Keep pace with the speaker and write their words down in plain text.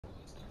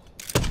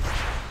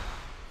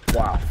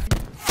Wow.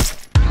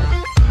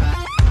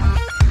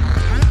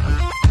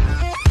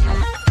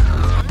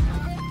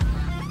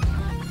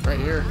 Right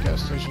here,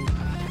 gas station.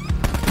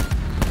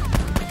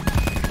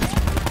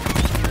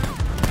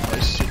 Oh,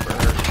 he's super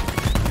hurt.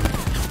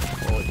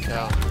 Holy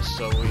cow, he's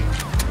so weak.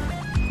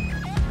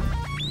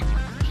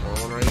 There's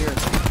another one right here.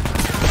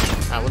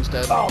 That one's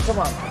dead. Oh, come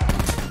on.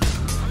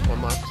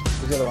 One left.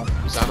 Who's the other one?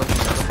 He's on him,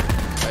 he's on him.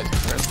 Guy's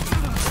friend.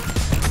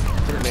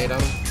 Threw a grenade on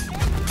him.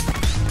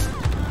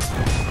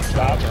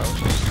 Stop.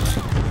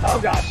 Oh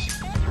gosh.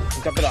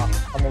 I'm jumping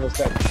off. I'm almost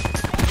dead.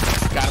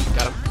 Got him,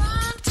 got him.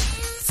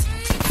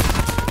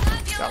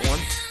 Got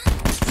one.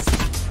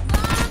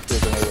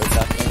 There's another way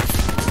back there.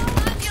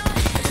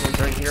 Someone's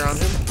right here on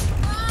him.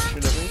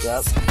 Shoot at me.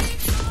 Yep.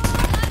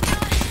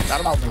 Got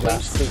him. Oh my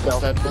gosh. He's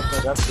Both dead, both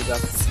dead. Yep, he's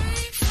dead.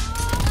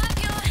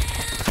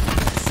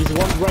 He's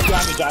one right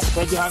behind me, Josh.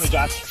 Right behind me,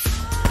 Josh.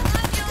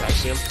 Yeah, I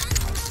see him.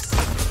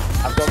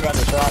 I'm going down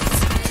the truck.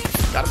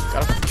 Got him,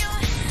 got him.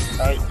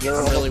 Alright,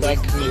 you're really dead.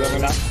 weak. Get me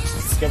now.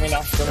 Get me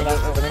now. Get me now.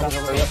 Get me now.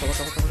 Hurry up.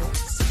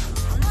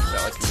 Yeah,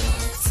 I like you.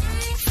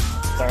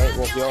 Alright,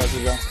 we'll heal as we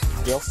go.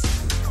 Heal.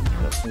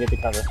 And get the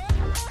cover.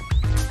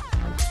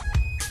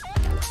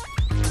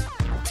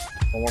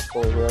 Almost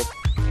fully healed.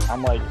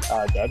 I'm like,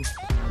 dead.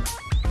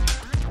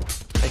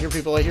 I hear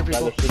people, I hear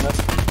people. Another shooting us.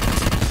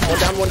 One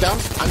down, one down.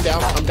 I'm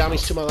down, I'm down.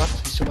 He's to my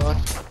left. He's to my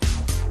left.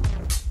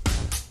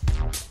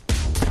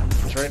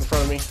 He's right in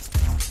front of me.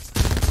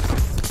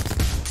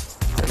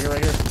 Right here,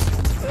 right here.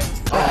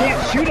 I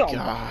can't shoot him!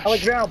 Gosh. I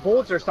like ran out of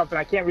bullets or something,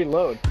 I can't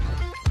reload.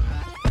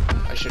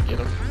 I should get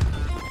him.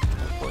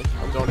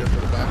 I'm going in for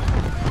the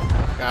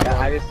back. Got Yeah,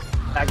 one.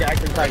 I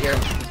can try here.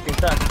 He's being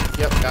stuck.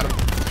 Yep, got him.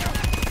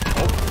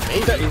 Oh,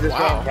 He's maybe. just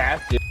Wow.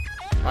 fantastic.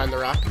 Behind the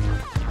rock.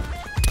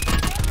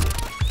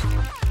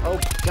 Oh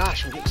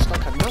gosh, I'm getting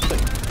stuck on nothing.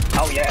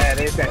 Oh yeah, it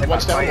is that.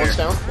 One's down, one's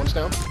down, one's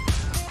down.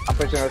 I'm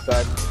pushing the other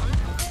side.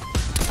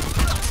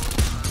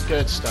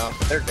 Good stuff.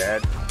 They're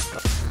dead.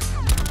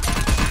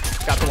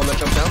 Got the one that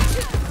jumped down.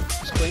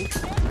 He's clean.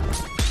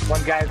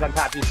 One guy's on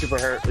top, he's super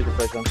hurt. We can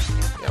push him.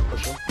 Yeah,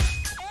 push him.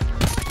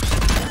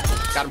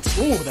 Got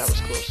him. Ooh, that was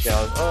close.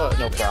 Yeah,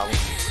 no problem.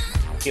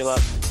 Heal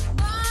up.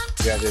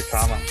 You guys are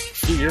trauma.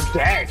 Dude, you're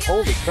dead.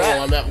 Holy crap.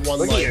 Oh, I'm at one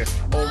Look at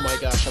life. Oh my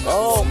gosh, I'm at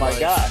Oh one my life.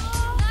 gosh.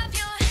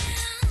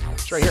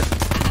 It's right here.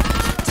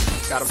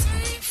 Got him.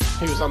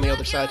 He was on the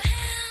other side.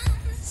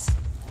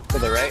 To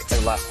the right or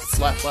left?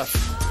 Left, left.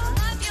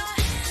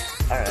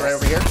 Alright. Right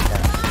over here.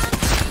 Yeah.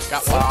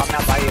 Got Oh, one. I'm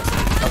not by you.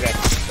 Okay.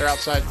 They're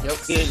outside. Yep.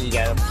 You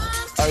got him.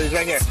 Oh, he's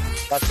right here.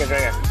 Let's go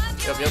right here.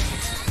 Yep, yep.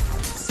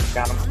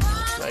 Got him.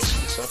 Nice.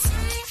 Good stuff.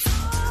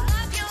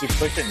 Is he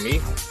pushing me?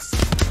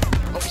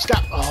 Oh, he's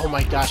got. Oh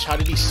my gosh, how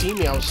did he see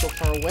me? I was so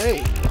far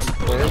away.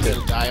 I'm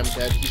gonna die. I'm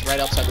dead. He's right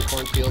outside the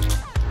cornfield.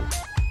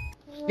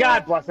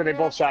 God bless it, they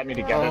both shot me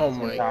together. Oh at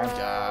the same my time.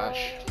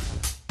 gosh.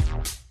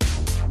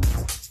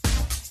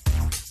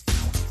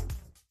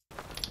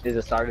 Is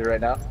it started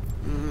right now?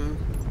 Mm-hmm.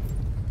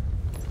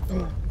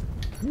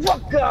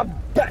 Welcome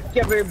back,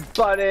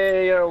 everybody.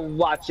 You're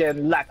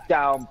watching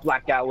Lockdown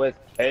Blackout with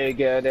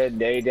Hagen and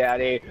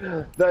Daddy,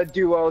 the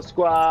duo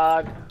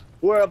squad.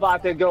 We're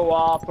about to go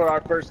off for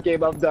our first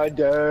game of the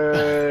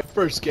day.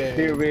 First game.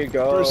 Here we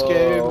go. First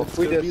game. It's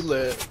We gonna just- be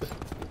lit.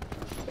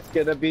 It's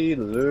gonna be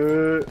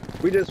lit.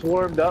 We just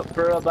warmed up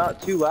for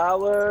about 2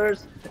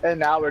 hours, and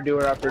now we're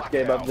doing our first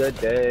game of the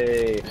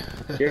day.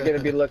 You're gonna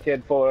be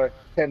looking for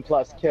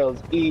 10+ kills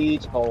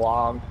each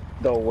along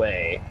the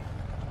way.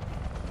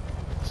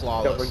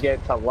 Flawless. Don't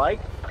forget to like,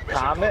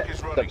 comment,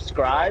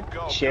 subscribe,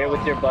 share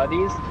with your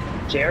buddies,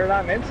 share it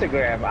on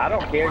Instagram. I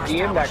don't care,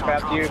 DM that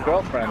crap to your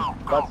girlfriend.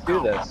 Let's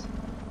do this.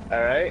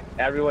 Alright?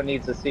 Everyone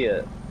needs to see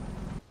it.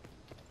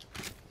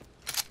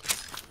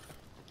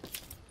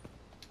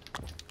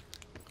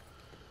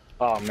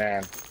 Oh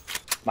man.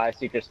 My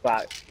secret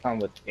spot come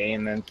with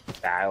gaming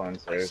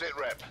silencers. Sit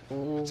rep.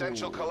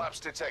 Potential collapse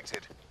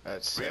detected.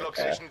 That's sick.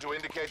 Relocation to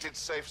indicated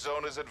safe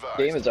zone is advised.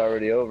 Game is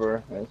already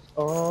over. I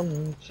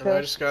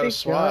just got a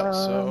SWAT,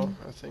 so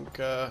I think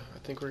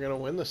we're gonna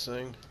win this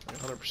thing,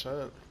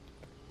 100%.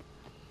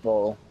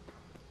 Well,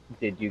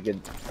 did you get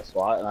a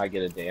SWAT and I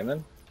get a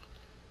Damon?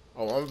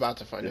 Oh, I'm about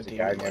to find There's a a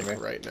guy demon near like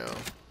me. right now.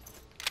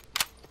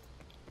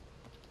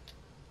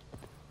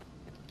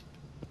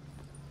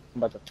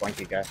 I'm about to flank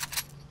you guy.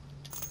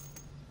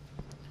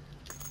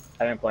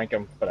 I didn't flank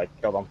him, but I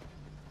killed him.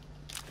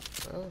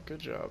 Oh, good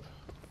job.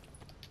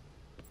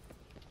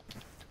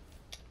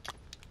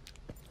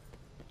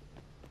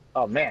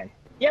 Oh man,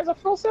 he has a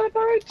full set of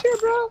right too,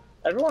 bro.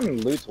 Everyone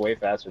loots way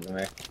faster than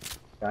me.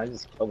 I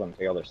just kill them and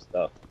take all their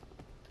stuff.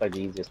 It's like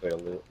the easiest way to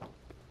loot.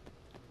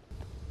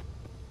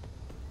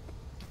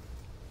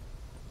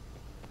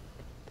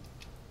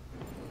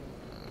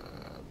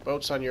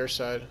 Boat's on your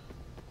side.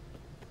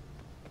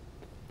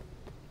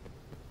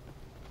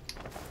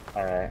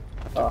 Alright.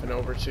 Jumping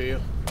over to you.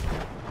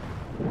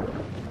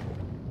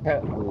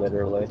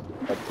 Literally.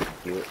 That's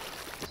cute.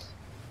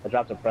 I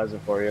dropped a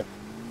present for you.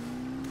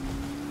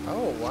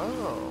 Oh,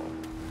 wow.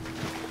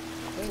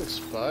 Thanks,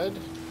 bud.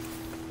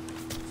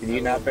 Can you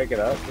not pick it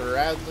up?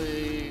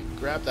 Gladly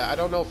grab that. I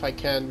don't know if I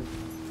can.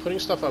 Putting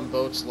stuff on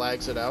boats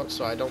lags it out,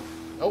 so I don't.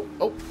 Oh,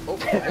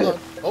 hold on.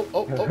 Oh.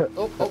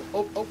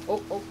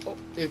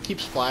 It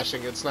keeps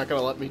flashing. It's not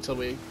gonna let me till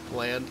we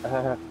land.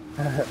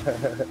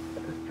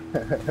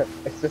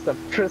 It's just a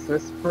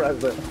Christmas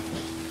present.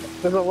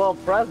 It's just a little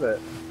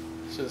present.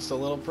 It's just a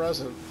little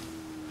present.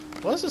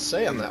 What does it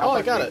say on that? Oh,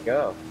 I got it.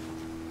 Go.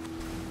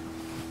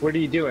 What are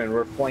you doing?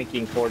 We're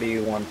flanking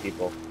 41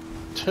 people.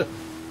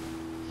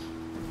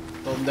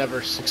 They'll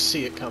never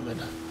see it coming.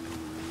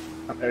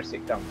 I've never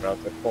seen it come, bro.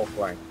 It's a full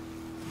flank.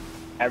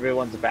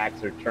 Everyone's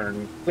backs are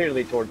turned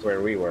clearly towards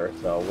where we were,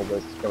 so we'll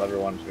just kill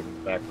everyone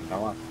shooting back from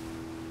now on.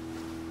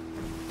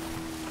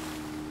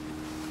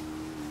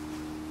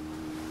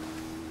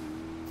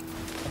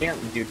 I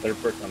can't do third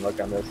person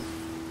look on this.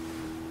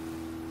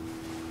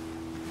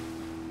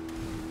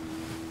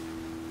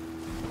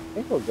 I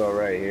think we'll go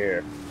right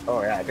here.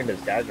 Oh yeah, I think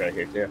there's guys right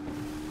here too.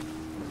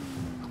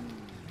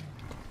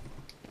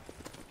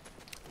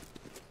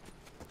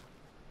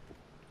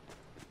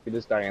 You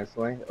just die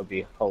instantly, it'll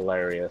be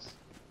hilarious.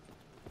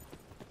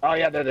 Oh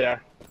yeah, there they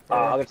are.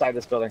 Other side of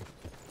this building.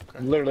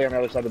 Okay. Literally on the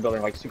other side of the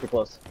building, like super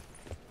close.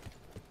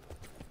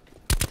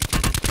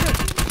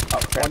 Oh,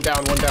 crap. One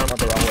down, one down. Went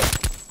the wrong way.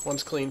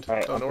 One's cleaned.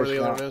 Right, don't know where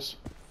the other one is.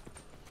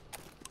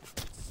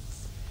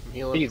 I'm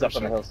healing. He's up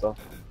on the hill still.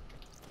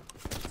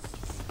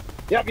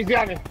 Yep, he's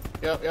behind me.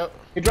 Yep.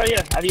 He's right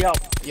here. I need help.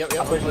 Yep.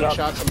 I'm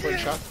putting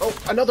shots. Oh,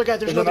 another guy.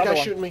 There's another guy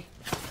shooting me.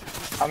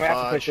 I'm gonna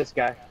have to push this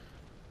guy.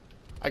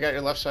 I got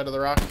your left side of the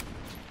rock.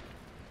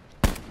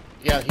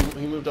 Yeah,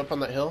 he moved up on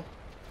that hill.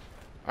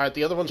 Alright,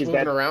 the other one's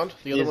moving around.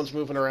 The other one's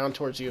moving around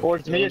towards you.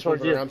 Towards me or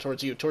towards you? Around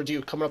towards you. Towards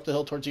you. Coming up the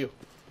hill towards you.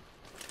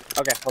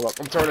 Okay, hold up.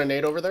 I'm throwing a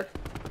nade over there.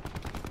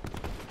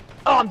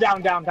 Oh, I'm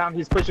down.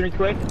 He's pushing me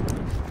quick.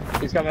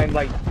 He's coming,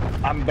 like,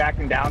 I'm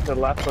backing down to the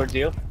left towards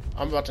you.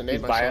 I'm about to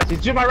nade myself.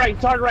 He's to my right.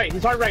 He's hard right.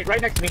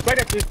 Right next to me.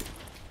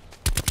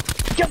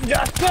 Kill him,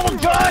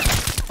 Josh!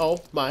 Oh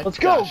my Let's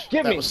gosh.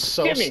 go! That was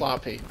so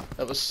sloppy.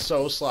 That was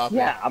so sloppy.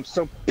 Yeah, I'm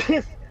so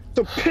pissed.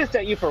 So pissed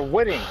at you for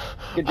winning.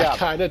 Good job. I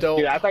kinda don't.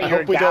 Dude, I thought you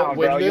were down,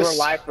 bro. You were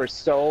alive for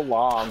so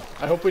long.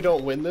 I hope we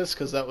don't win this,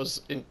 because that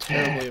was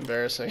terribly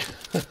embarrassing.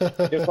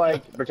 Just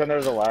like, pretend there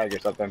was a lag or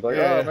something. Like,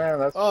 yeah. Oh man,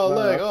 that's... Oh,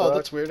 lag. Oh,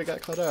 that's weird. It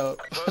got cut out.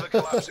 Further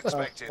collapse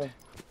expected.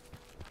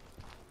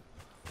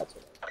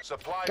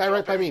 Guy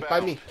right by me.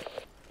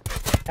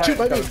 Two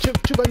by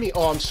me.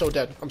 Oh, I'm so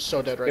dead. I'm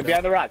so dead right now. Get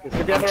behind the rock. I'm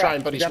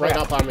trying, but he's right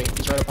up on me.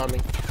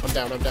 I'm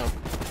down.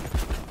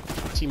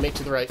 Teammate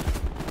to the right.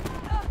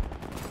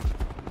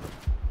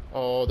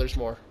 Oh, there's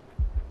more.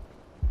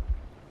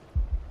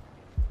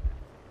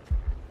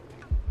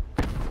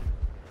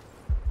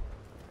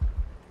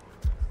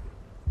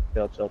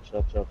 Chill.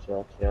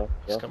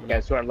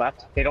 Guys to our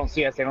left. They don't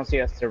see us.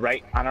 They're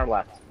right on our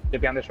left.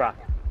 Get behind this rock.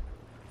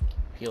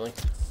 Healing.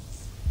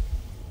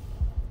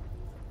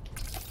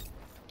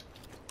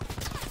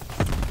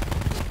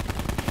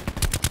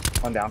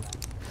 One down.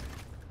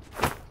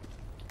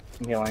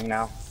 I'm healing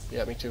now.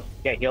 Yeah, me too.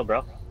 Yeah, heal,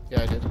 bro.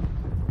 Yeah, I did.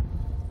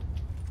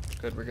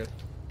 Good, we're good.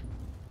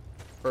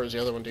 Where is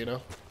the other one, do you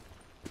know?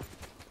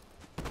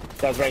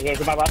 Guy's right here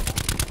to my left.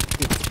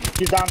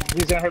 He's down.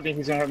 He's gonna hurt me.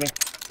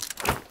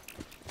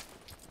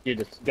 You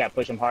just gotta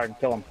push him hard and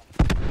kill him.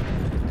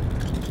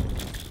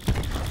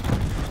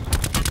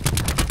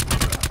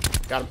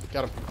 Got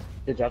him.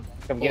 Good job.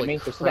 Come Holy get me.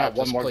 Just got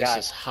one more guy. This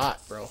place is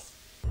hot, bro.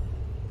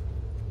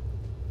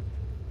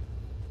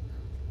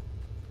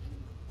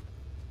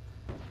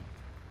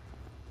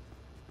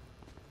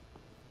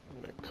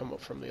 I'm gonna come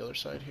up from the other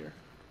side here.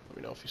 Let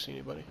me know if you see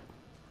anybody.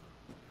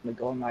 I'm gonna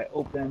go in my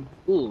open.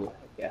 Ooh,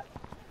 yeah.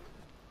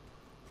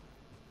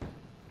 Did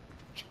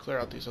you clear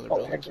out these other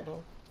buildings heck at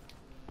all?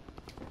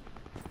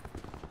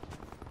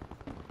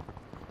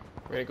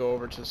 We're gonna go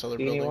over to this other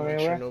building, make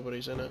sure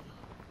nobody's in it.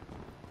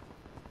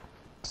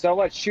 So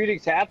much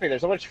shooting's happening.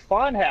 There's so much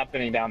fun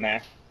happening down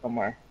there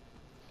somewhere.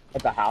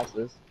 At the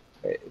houses.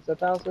 Wait, is that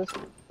the houses?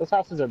 Those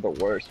houses are the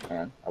worst,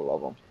 man. I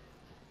love them.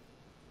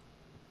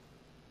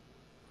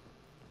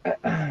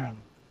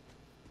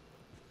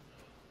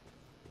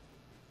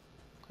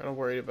 Kind of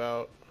worried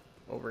about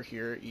over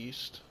here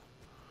east.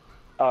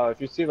 Oh, if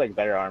you see like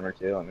better armor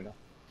too, let me know.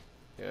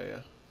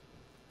 Yeah.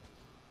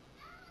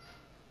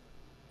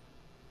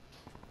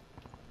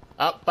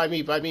 Up by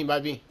me.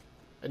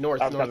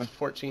 North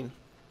 14.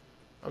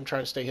 I'm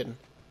trying to stay hidden.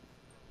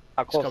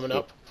 How close? He's coming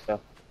up. Yeah.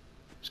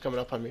 He's coming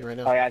up on me right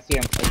now. Oh yeah, I see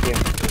him. I'll get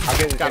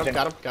his attention.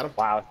 Got him.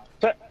 Wow.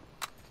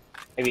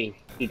 Maybe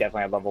he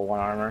definitely had level 1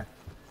 armor.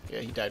 Yeah,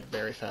 he died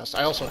very fast.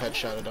 I also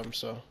headshotted him,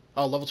 so...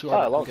 Oh, level 2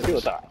 armor. Oh, level 2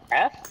 with the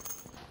F?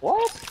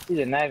 What? He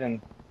didn't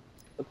even...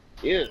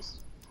 Yes.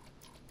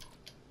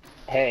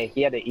 Hey,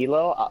 he had the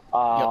elo. Yep,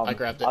 I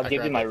grabbed it. I'll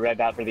give you my red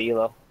dot for the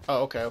elo.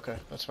 Oh, okay.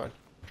 That's fine.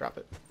 Drop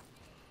it.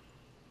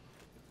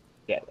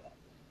 Yeah.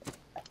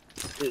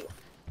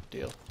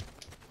 Deal.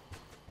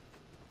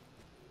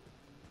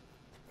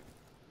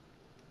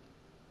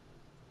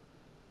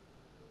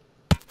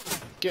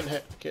 Getting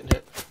hit.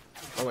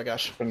 Oh my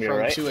gosh. From your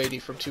right?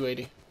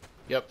 280.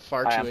 Yep, far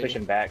I'm 280.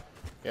 pushing back.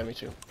 Yeah, me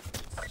too.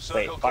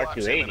 Wait, far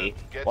 280?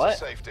 Get What? to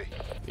safety.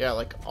 Yeah,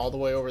 like all the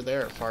way over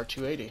there, far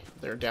 280.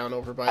 They're down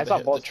over by I saw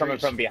the bullets trees. coming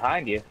from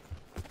behind you.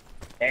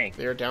 Dang.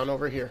 They're down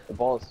over here. The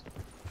bullets.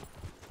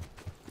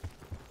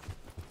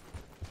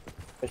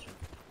 Pushing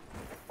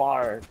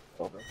far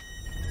over.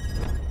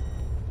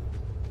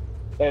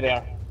 There they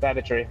are. By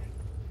the tree.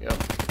 Yep.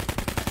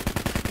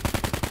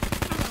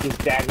 He's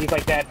dead. He's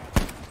like dead.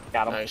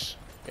 Got him. Nice.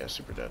 Yeah,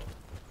 super dead.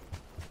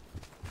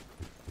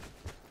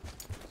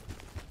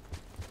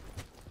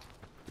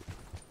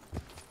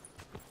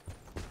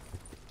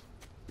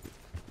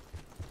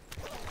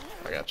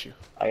 I got you.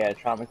 I got a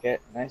trauma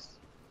kit. Nice.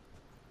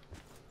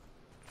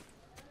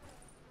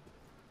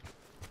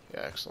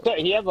 Yeah, excellent. So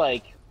he had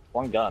like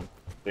one gun.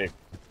 Weird.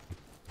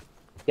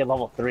 He had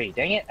level 3.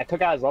 Dang it! I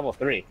took out his level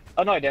 3.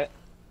 Oh no, I didn't.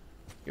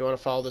 You want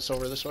to follow this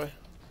over this way?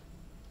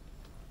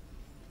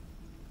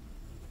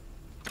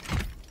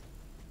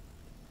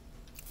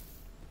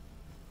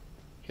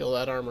 Heal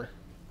that armor.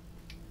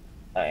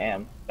 I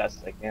am. Best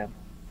I can.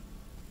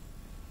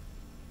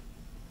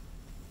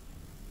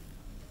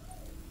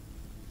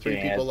 3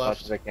 Doing people as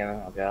left. much as I can.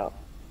 I'll get out.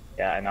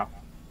 Yeah, I know.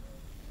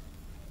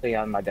 Putting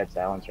on my dead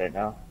silence right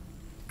now.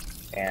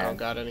 And I don't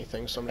got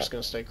anything, so I'm just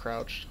gonna stay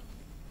crouched.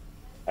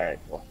 Alright,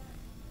 cool.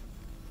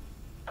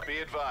 Be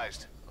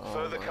advised. Oh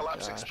Further my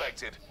collapse gosh.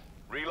 expected.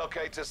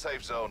 Relocate to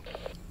safe zone.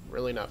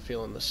 Really not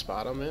feeling the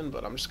spot I'm in,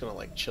 but I'm just gonna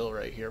like chill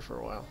right here for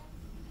a while.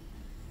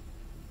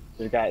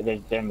 There's a guy, they're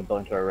in the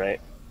building to our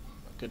right.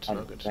 Good to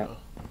know, good to 100%. know.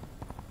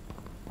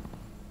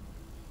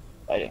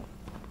 Fighting.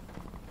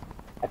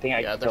 I think I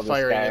Yeah, can they're kill this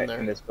firing guy in there.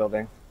 in this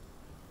building.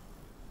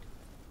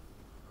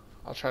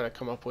 I'll try to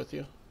come up with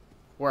you.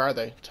 Where are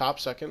they? Top,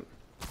 second?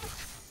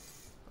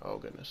 Oh,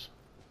 goodness.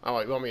 Oh,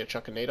 you want me to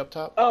chuck a nade up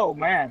top? Oh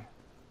man!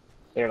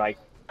 They're like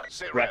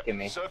Sit wrecking rep.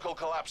 me. Circle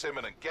collapse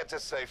imminent. Get to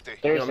safety.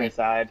 They're want me-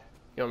 inside.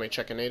 You want me to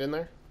chuck a nade in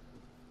there?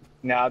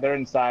 No, they're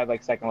inside,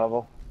 like second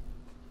level.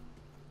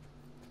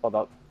 Hold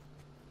up.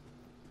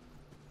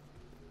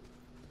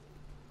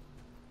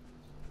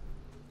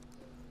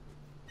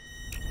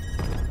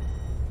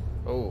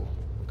 Oh,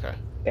 okay.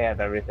 They have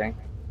everything.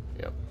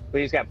 Yep.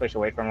 We just gotta push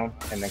away from them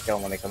and then kill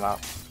them when they come out.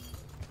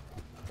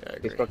 Yeah, I They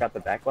agree. broke out the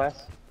back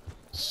glass.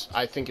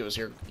 I think it was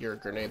your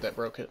grenade that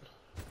broke it.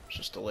 It's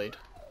just delayed.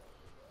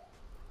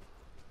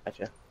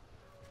 Gotcha.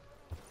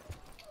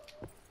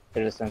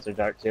 There's a sensor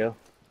dart too.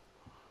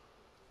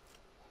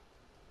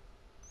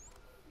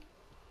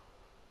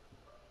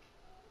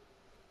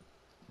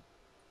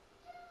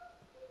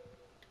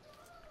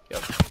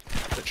 Yep.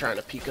 They're trying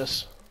to peek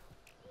us.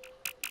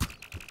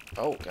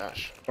 Oh,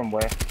 gosh. From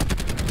where?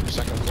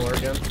 Second floor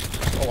again.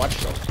 Oh, watch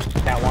yourself.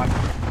 That one.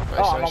 Nice,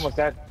 Oh, I'm nice. almost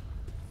dead.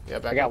 Yeah,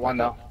 back I got up, one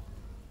back though. up.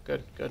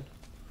 Good, good.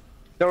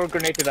 Throw a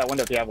grenade through that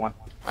window if you have one.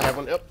 I have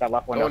one. Yep. That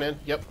left window. Going in.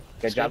 Yep.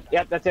 Good It's job.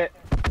 Yep, that's it.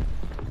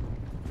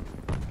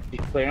 You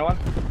clear anyone?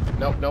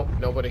 Nope, nope,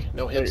 nobody.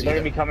 No They're hits gonna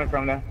either. be coming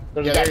from there.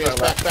 There's Yeah, a guy there he to is.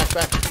 our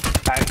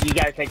left. Back. You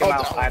gotta take him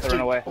out. I have to dude.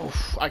 run away.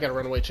 Oof, I gotta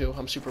run away too.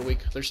 I'm super weak.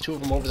 There's 2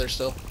 of them over there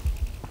still.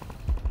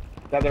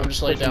 The other I'm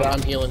just laying pushing down.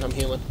 I'm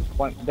healing.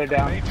 One, they're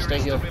down. Stay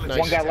healed. Nice.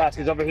 One guy left.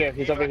 He's over here.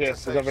 He's over here.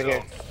 He's over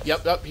here.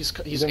 Yep, yep. He's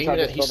inside aiming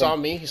this at. He saw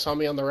building. me. He saw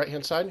me on the right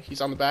hand side. He's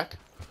on the back.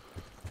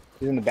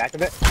 He's in the back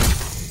of it.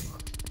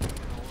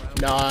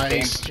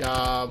 Nice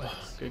job.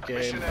 Good game.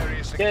 Mission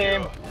area secure.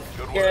 Game.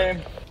 Good work.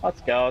 Game.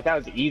 Let's go. That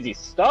was easy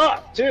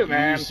stuff too,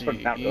 man. Easy,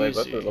 Not really,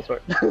 but for the most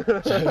part.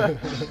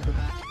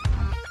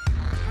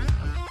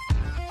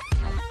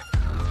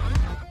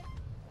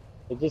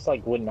 It just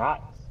like would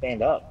not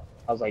stand up.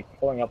 I was like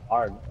pulling up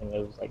hard, and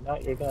it was like, no,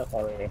 you're gonna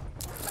fall right here.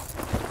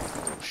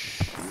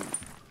 Shoot.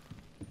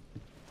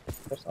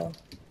 There's someone.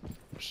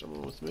 There's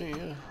someone with me.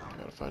 Yeah. I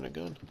gotta find a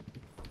gun.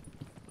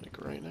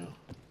 Like right now.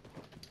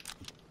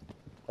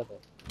 Okay.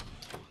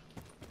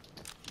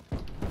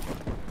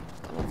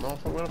 I don't know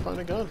if I'm gonna find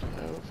a gun.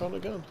 I haven't found a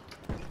gun.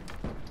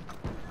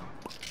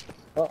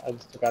 Well, I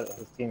just took out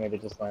his teammate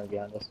that just landed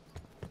behind us.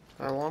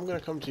 Alright, well, I'm gonna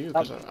come to you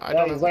Oh, because I no,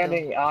 don't he's have a gun.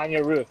 landing on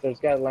your roof. There's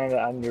a guy landed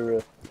on your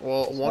roof.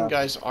 Well, one So-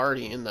 guy's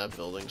already in that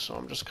building, so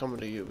I'm just coming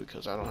to you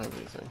because I don't have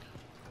anything.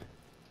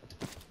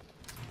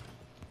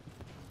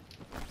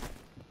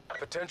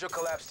 Potential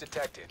collapse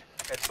detected.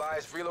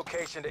 Advise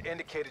relocation to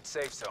indicated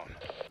safe zone.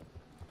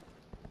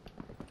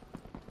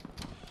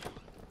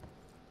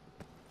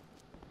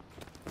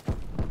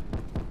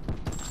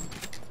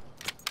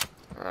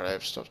 Alright, I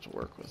have stuff to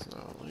work with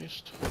now, at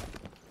least.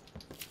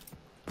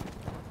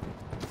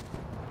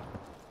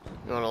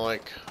 You wanna,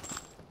 like,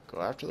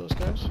 go after those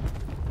guys?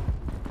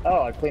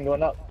 Oh, I cleaned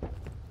one up.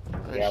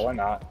 Nice. Yeah, why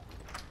not?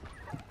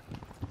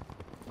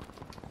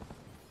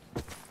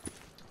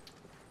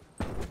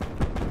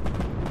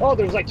 Oh,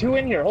 there's like 2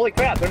 in here. Holy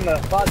crap, they're in the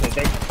closet.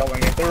 They're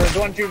going in. There's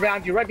one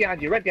behind you, right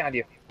behind you, right behind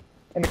you.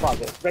 In the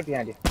closet, right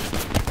behind you.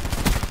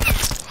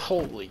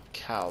 Holy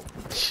cow.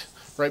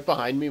 Right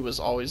behind me was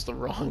always the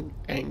wrong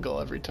angle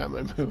every time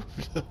I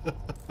moved.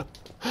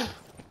 Are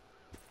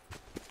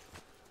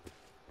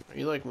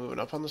you, like, moving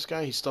up on this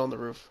guy? He's still on the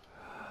roof.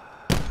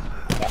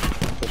 Yeah,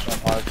 pushing him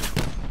hard.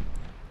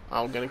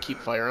 I'm gonna keep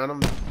fire on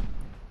him.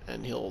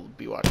 and he'll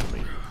be watching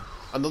me.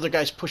 Another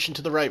guy's pushing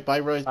to the right, by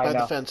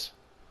the fence.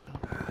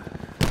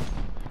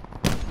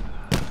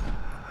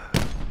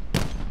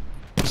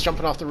 He's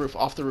jumping off the roof,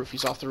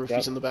 he's off the roof,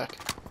 he's in the back.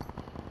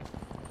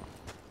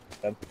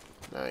 Yep.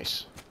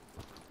 Nice.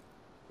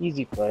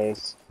 Easy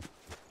plays.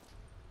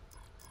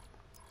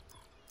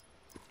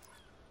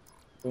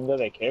 We can go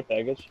to that care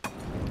package.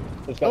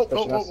 There's guys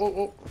pushing us.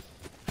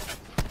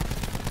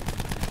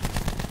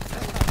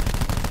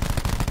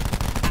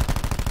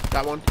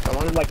 Got one.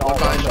 Like One all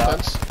behind the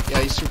shot. fence. Yeah,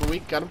 he's super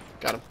weak. Got him.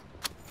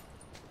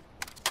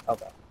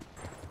 Okay.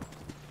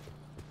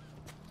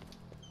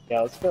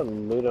 Yeah, let's go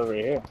loot over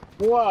here.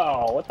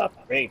 Whoa, what the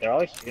freak? They're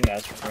always shooting at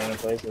us from random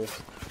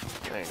places.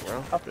 Dang,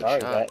 bro. How far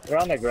is that? They're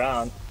on the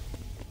ground.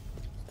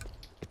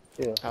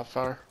 Ew. How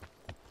far?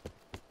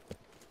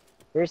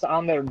 They're just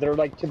on there. They're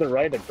like to the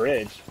right of the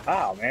bridge.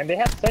 Wow, man, they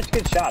have such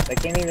good shots. I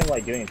can't even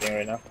like do anything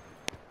right now.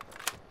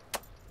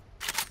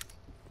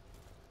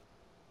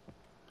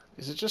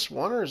 Is it just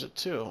one or is it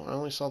two? I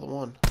only saw the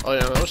one. Oh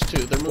yeah, those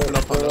two. They're moving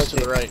up on us to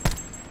the right.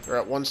 They're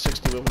at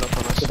 160 moving up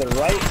on us. To the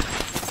right?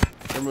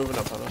 They're moving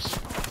up on us.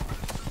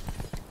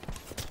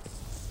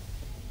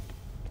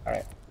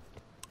 Alright.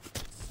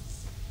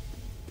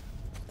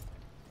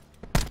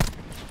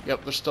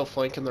 Yep, they're still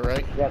flanking the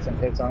right. You got some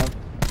hits on them.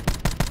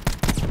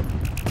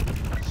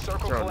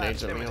 Throwing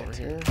nades at me over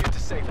here. Get to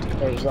safety.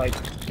 There's like...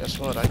 Guess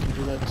what? I can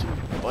do that too,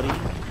 buddy.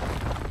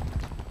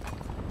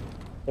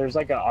 There's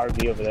like an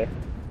RV over there.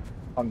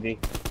 Humvee.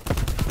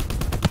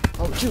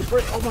 Oh, dude,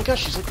 right, oh my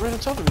gosh, he's like right on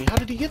top of me. How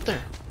did he get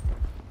there?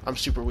 I'm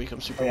super weak.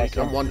 I'm super weak.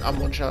 I'm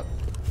one shot.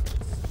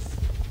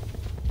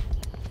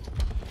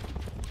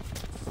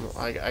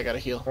 I gotta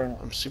heal.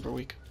 I'm super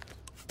weak.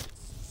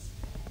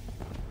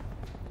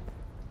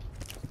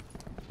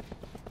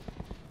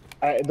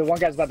 The one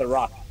guy's by the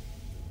rock.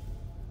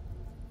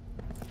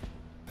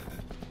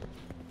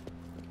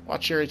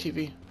 Watch your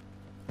ATV.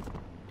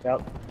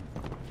 Yep.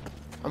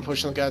 I'm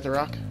pushing the guy at the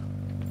rock.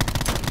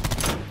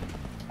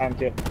 I am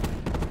too.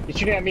 He's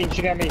shooting at me. He's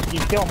shooting at me.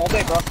 He's killing him all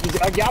day, bro. He's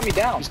got me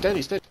down. He's dead.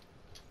 He's dead.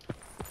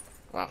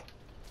 Wow.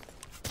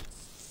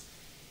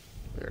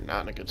 We're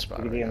not in a good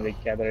spot We right can now. be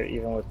together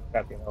even with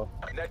crappy health.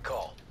 Net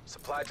call.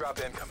 Supply drop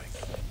incoming.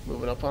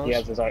 Moving up on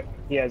us.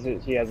 He has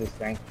his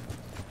thing.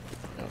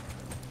 Yep.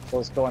 So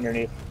let's go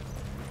underneath.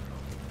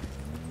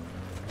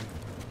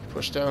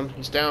 Push down.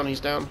 He's down. He's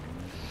down.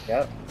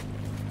 Yep.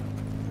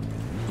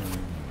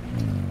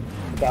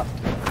 Yeah.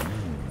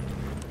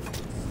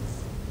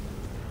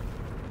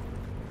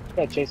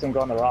 Yeah, chase him,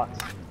 go on the rocks.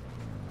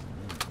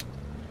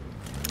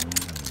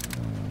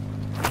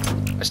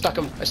 I stuck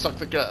him. I stuck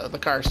the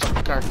car. Stuck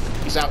the car.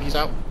 He's out. He's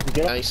out.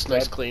 Nice,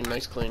 nice, clean,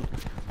 nice, clean.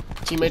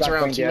 Teammates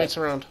around. Teammates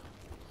around.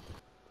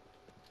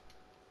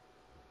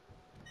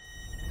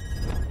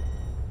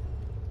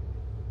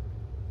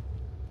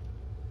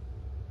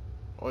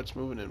 Oh, it's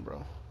moving in,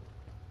 bro.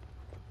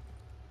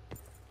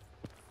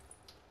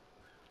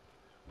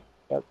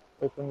 Yep,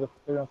 they're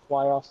gonna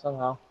fly off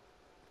somehow.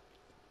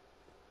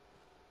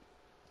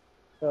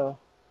 So.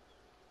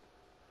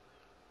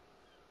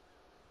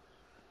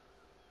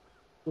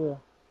 Yeah.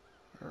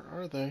 Where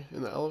are they?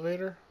 In the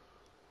elevator?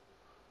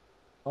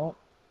 Oh.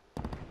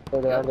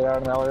 There they are. They are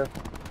in the elevator.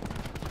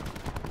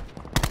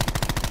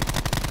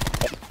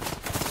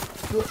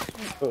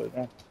 Oh,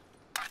 man.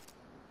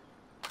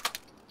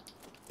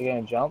 They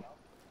gonna jump?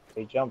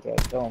 They jumped,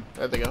 right? Kill them.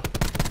 There they go.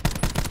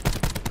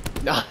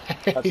 Nice.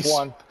 That's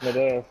one.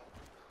 Midair.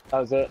 That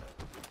was it.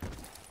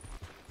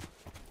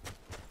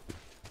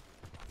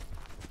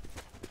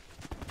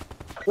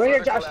 Right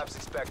here, Josh.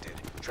 Expected.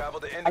 Travel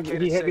to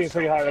He hit me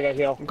pretty hard. I got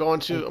heal. I'm going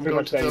to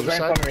the other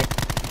side.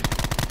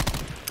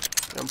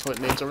 I'm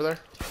putting nades over there.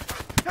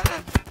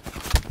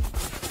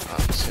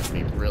 Oh, this hit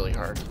me really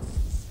hard.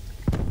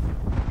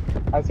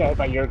 I was got hit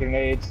by your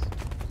grenades.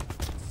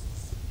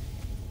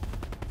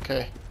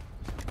 Okay.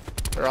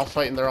 They're all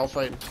fighting. They're all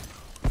fighting.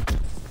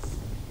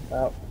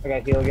 Oh, I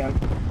got heal again.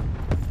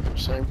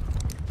 Same.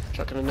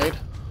 Chucking a nade.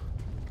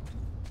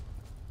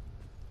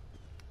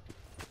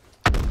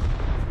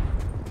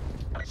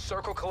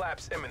 Circle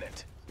collapse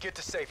imminent. Get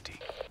to safety.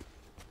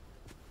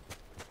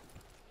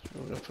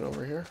 Moving up and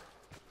over here.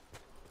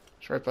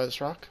 It's right by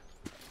this rock.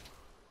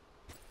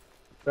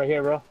 Right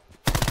here, bro.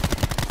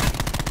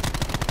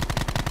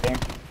 Damn.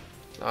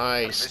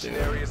 Nice, Mission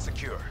dude. area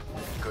secure.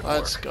 Good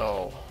Let's work.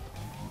 go.